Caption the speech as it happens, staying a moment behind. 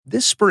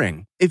This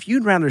spring, if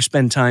you'd rather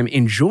spend time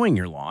enjoying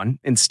your lawn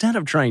instead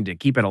of trying to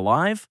keep it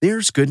alive,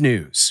 there's good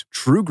news.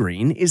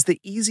 TruGreen is the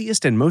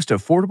easiest and most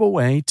affordable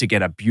way to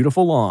get a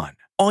beautiful lawn.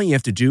 All you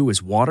have to do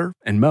is water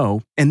and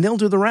mow, and they'll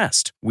do the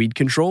rest. Weed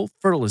control,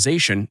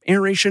 fertilization,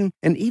 aeration,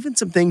 and even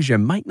some things you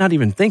might not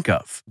even think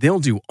of. They'll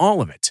do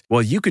all of it,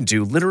 while you can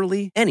do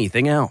literally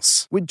anything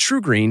else. With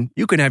TruGreen,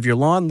 you can have your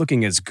lawn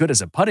looking as good as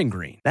a putting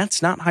green.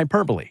 That's not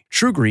hyperbole.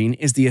 TruGreen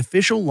is the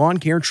official lawn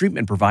care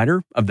treatment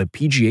provider of the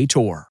PGA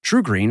Tour.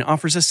 TruGreen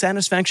offers a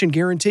satisfaction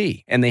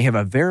guarantee, and they have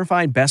a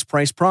verified best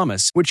price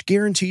promise, which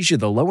guarantees you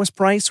the lowest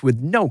price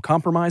with no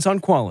compromise on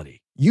quality.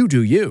 You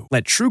do you.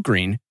 Let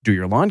TruGreen do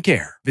your lawn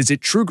care. Visit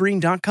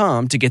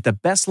TruGreen.com to get the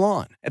best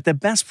lawn at the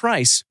best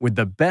price with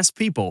the best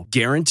people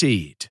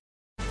guaranteed.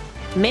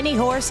 Mini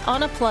horse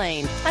on a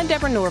plane. I'm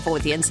Deborah Norville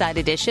with the Inside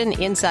Edition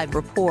Inside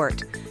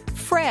Report.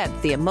 Fred,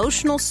 the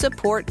emotional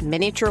support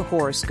miniature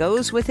horse,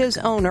 goes with his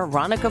owner,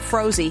 Ronica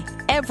Froese,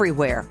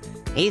 everywhere.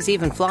 He's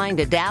even flying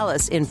to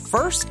Dallas in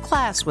first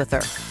class with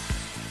her.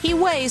 He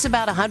weighs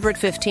about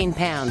 115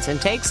 pounds and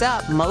takes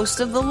up most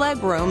of the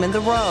legroom in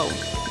the row.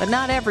 But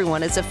not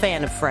everyone is a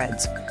fan of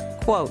Fred's.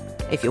 Quote,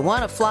 "If you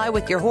want to fly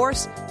with your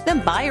horse, then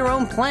buy your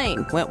own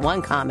plane," went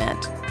one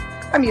comment.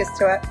 I'm used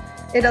to it.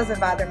 It doesn't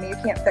bother me. You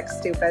can't fix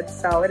stupid,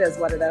 so it is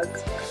what it is.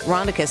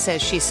 Ronica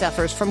says she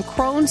suffers from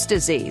Crohn's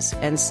disease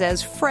and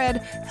says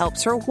Fred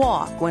helps her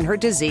walk when her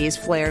disease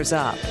flares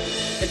up.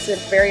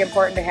 It's very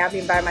important to have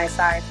him by my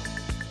side.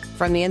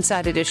 From the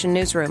Inside Edition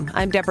newsroom,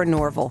 I'm Deborah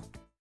Norville.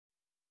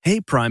 Hey,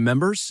 Prime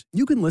members,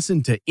 you can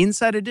listen to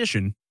Inside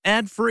Edition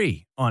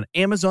ad-free on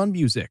Amazon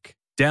Music.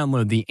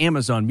 Download the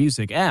Amazon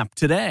Music app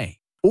today.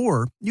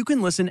 Or you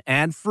can listen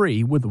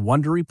ad-free with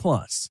Wondery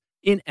Plus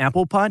in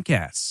Apple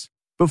Podcasts.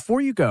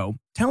 Before you go,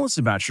 tell us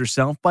about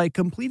yourself by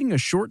completing a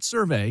short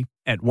survey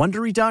at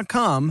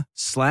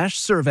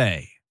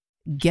Wondery.com/survey.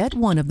 Get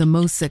one of the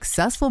most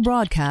successful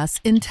broadcasts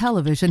in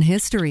television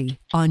history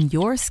on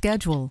your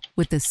schedule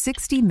with the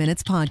 60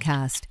 Minutes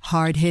Podcast.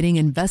 Hard-hitting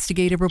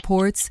investigative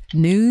reports,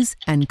 news,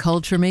 and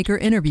culture maker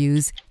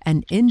interviews,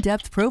 and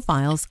in-depth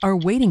profiles are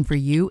waiting for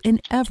you in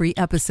every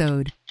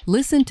episode.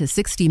 Listen to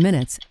 60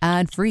 Minutes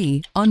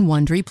ad-free on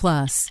Wondery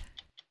Plus.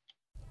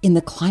 In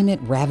the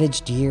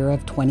climate-ravaged year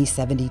of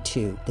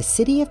 2072, the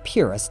city of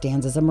Pura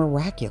stands as a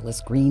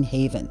miraculous green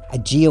haven, a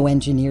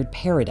geoengineered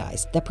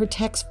paradise that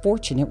protects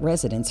fortunate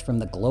residents from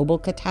the global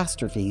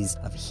catastrophes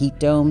of heat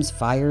domes,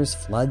 fires,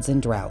 floods,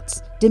 and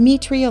droughts.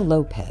 Demetria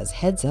Lopez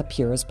heads up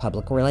Pura's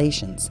public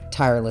relations,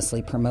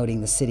 tirelessly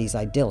promoting the city's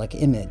idyllic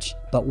image.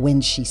 But when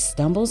she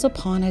stumbles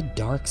upon a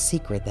dark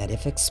secret that,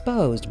 if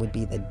exposed, would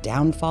be the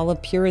downfall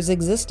of Pura's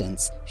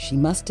existence, she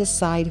must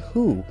decide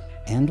who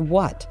and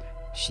what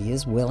she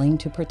is willing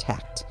to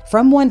protect.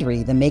 From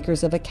Wondery, the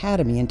makers of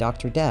Academy and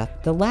Dr. Death,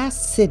 The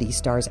Last City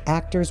stars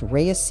actors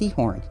Reyes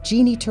Sehorn,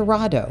 Jeannie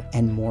Torrado,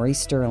 and Maury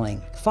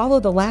Sterling.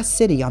 Follow The Last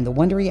City on the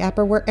Wondery app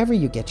or wherever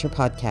you get your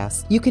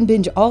podcasts. You can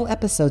binge all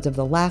episodes of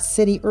The Last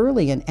City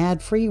early and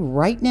ad-free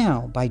right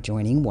now by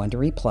joining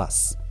Wondery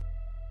Plus.